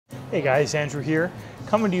Hey guys, Andrew here,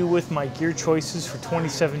 coming to you with my gear choices for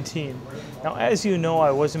 2017. Now, as you know,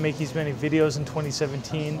 I wasn't making as many videos in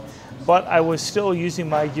 2017, but I was still using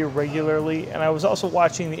my gear regularly, and I was also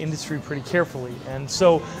watching the industry pretty carefully. And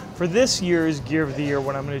so for this year's Gear of the Year,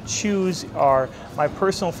 what I'm going to choose are my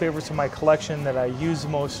personal favorites in my collection that I use the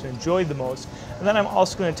most and enjoyed the most. And then I'm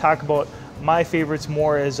also going to talk about my favorites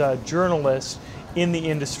more as a journalist in the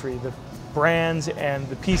industry, the brands and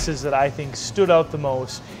the pieces that I think stood out the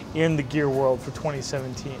most in the gear world for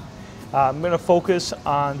 2017. I'm going to focus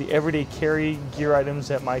on the everyday carry gear items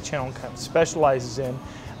that my channel kind of specializes in,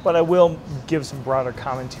 but I will give some broader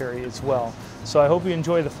commentary as well. So I hope you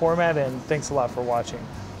enjoy the format, and thanks a lot for watching.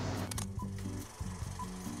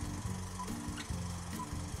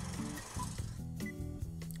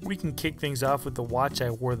 We can kick things off with the watch I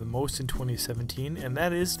wore the most in 2017, and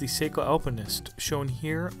that is the Seiko Alpinist, shown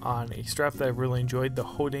here on a strap that I've really enjoyed, the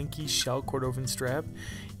Hodinkee Shell Cordovan strap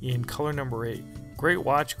in color number 8. Great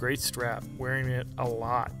watch, great strap, wearing it a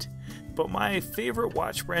lot. But my favorite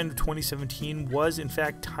watch brand of 2017 was in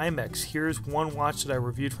fact Timex. Here's one watch that I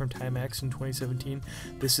reviewed from Timex in 2017.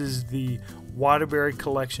 This is the Waterbury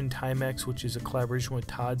Collection Timex, which is a collaboration with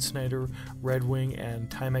Todd Snyder, Red Wing, and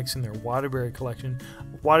Timex in their Waterbury collection.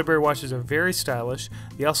 Waterbury watches are very stylish.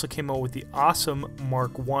 They also came out with the awesome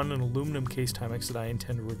Mark I, an aluminum case Timex that I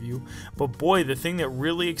intend to review. But boy, the thing that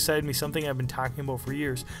really excited me, something I've been talking about for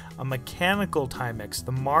years, a mechanical Timex,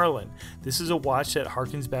 the Marlin. This is a watch that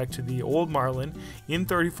harkens back to the old Marlin in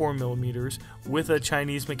 34mm with a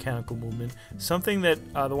Chinese mechanical movement, something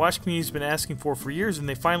that the watch community has been asking for years, and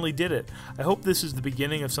they finally did it. I hope this is the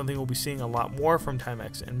beginning of something we'll be seeing a lot more from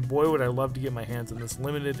Timex, and boy would I love to get my hands on this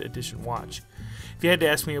limited edition watch. If you had to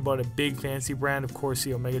ask me about a big fancy brand, of course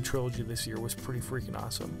the Omega Trilogy this year was pretty freaking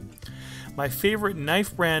awesome. My favorite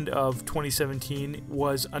knife brand of 2017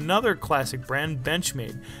 was another classic brand,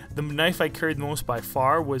 Benchmade. The knife I carried most by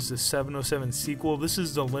far was the 707 sequel. This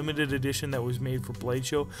is the limited edition that was made for Blade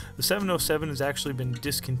Show. The 707 has actually been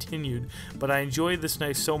discontinued, but I enjoy this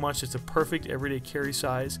knife so much. It's a perfect everyday carry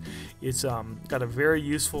size. It's got a very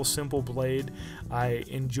useful, simple blade. I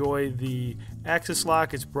enjoy the axis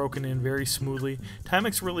lock. It's broken in very smoothly.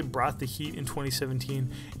 Timex really brought the heat in 2017,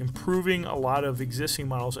 improving a lot of existing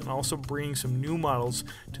models and also bringing some new models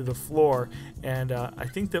to the floor, and I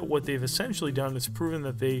think that what they've essentially done is proven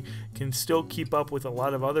that they can still keep up with a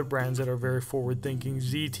lot of other brands that are very forward-thinking,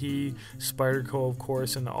 ZT, Spyderco of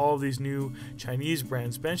course, and all of these new Chinese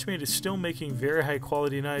brands. Benchmade is still making very high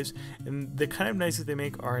quality knives, and the kind of knives that they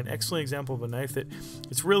make are an excellent example of a knife that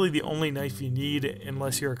it's really the only knife you need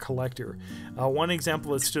unless you're a collector. One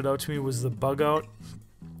example that stood out to me was the Bugout.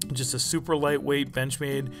 Just a super lightweight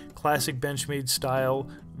Benchmade, classic Benchmade style,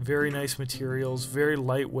 very nice materials, very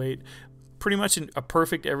lightweight, pretty much a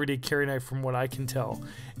perfect everyday carry knife from what I can tell,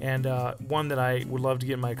 and one that I would love to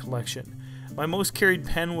get in my collection. My most carried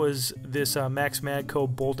pen was this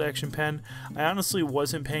Maxmadco bolt action pen. I honestly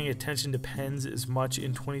wasn't paying attention to pens as much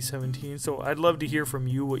in 2017, so I'd love to hear from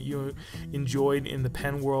you what you enjoyed in the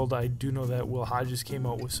pen world. I do know that Will Hodges came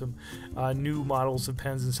out with some new models of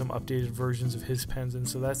pens and some updated versions of his pens, and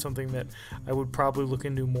so that's something that I would probably look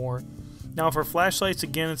into more. Now for flashlights,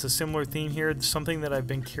 again, it's a similar theme here. It's something that I've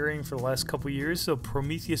been carrying for the last couple years. So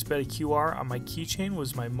Prometheus Beta QR on my keychain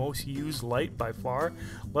was my most used light by far.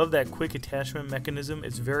 Love that quick attachment mechanism.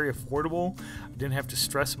 It's very affordable. I didn't have to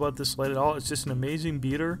stress about this light at all. It's just an amazing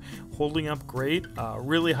beater, holding up great.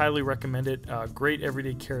 Really highly recommend it. Great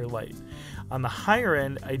everyday carry light. On the higher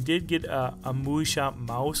end, I did get a Muyshondt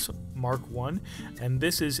Maus Mk I, and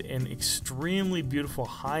this is an extremely beautiful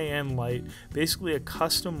high-end light, basically a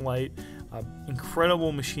custom light.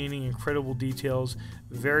 Incredible machining, incredible details,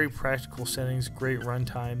 very practical settings, great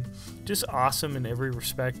runtime, just awesome in every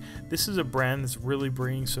respect. This is a brand that's really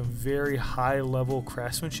bringing some very high level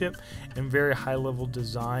craftsmanship and very high level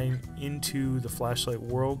design into the flashlight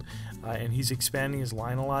world, and he's expanding his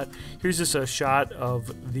line a lot. Here's just a shot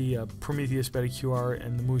of the Prometheus Beta QR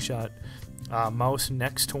and the Muyshondt Maus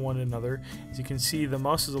next to one another. As you can see, the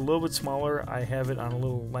mouse is a little bit smaller. I have it on a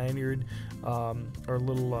little lanyard or a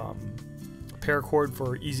little paracord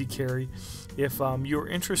for easy carry. If you're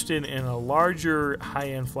interested in a larger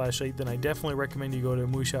high-end flashlight, then I definitely recommend you go to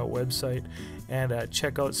Muyshondt website and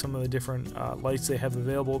check out some of the different lights they have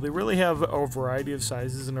available. They really have a variety of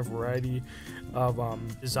sizes and a variety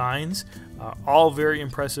of designs, all very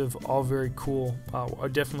impressive, all very cool.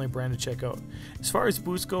 Definitely a brand to check out. As far as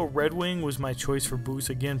boots go, Red Wing was my choice for boots.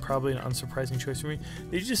 Again, probably an unsurprising choice for me.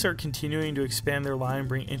 They just are continuing to expand their line,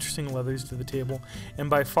 bring interesting leathers to the table, and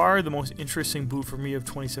by far the most interesting boot for me of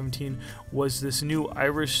 2017 was this new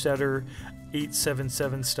Irish Setter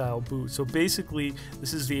 877 style boot. So basically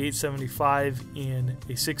this is the 875 in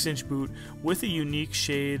a 6-inch boot with a unique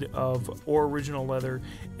shade of original leather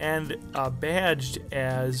and badged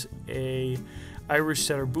as a Irish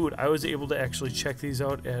setter boot. I was able to actually check these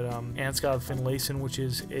out at Anscott Finlayson, which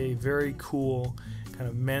is a very cool kind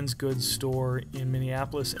of men's goods store in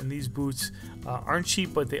Minneapolis, and these boots aren't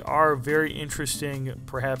cheap, but they are a very interesting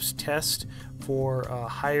perhaps test for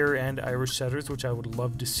higher end Irish setters, which I would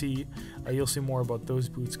love to see. You'll see more about those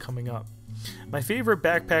boots coming up. My favorite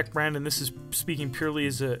backpack brand, and this is speaking purely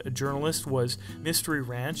as a journalist, was Mystery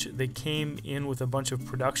Ranch. They came in with a bunch of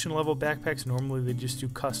production level backpacks. Normally they just do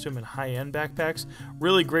custom and high-end backpacks.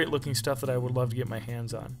 Really great looking stuff that I would love to get my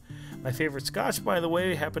hands on. My favorite scotch, by the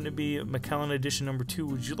way, happened to be Macallan Edition number 2.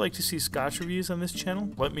 Would you like to see scotch reviews on this channel?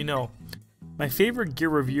 Let me know. My favorite gear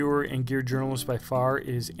reviewer and gear journalist by far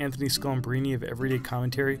is Anthony Scalambrini of Everyday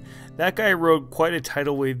Commentary. That guy rode quite a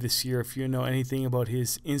tidal wave this year if you know anything about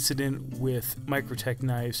his incident with Microtech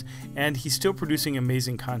knives, and he's still producing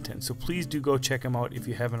amazing content, so please do go check him out if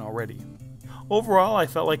you haven't already. Overall, I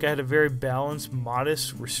felt like I had a very balanced,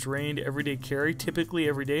 modest, restrained, everyday carry, typically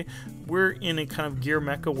every day. We're in a kind of gear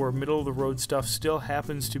mecca where middle-of-the-road stuff still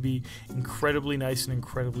happens to be incredibly nice and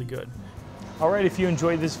incredibly good. Alright, if you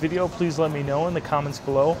enjoyed this video, please let me know in the comments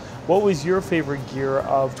below. What was your favorite gear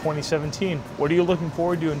of 2017? What are you looking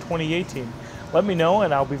forward to in 2018? Let me know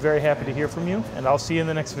and I'll be very happy to hear from you, and I'll see you in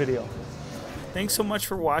the next video. Thanks so much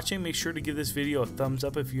for watching. Make sure to give this video a thumbs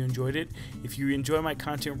up if you enjoyed it. If you enjoy my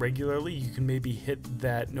content regularly, you can maybe hit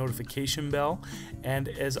that notification bell. And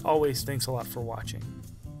as always, thanks a lot for watching.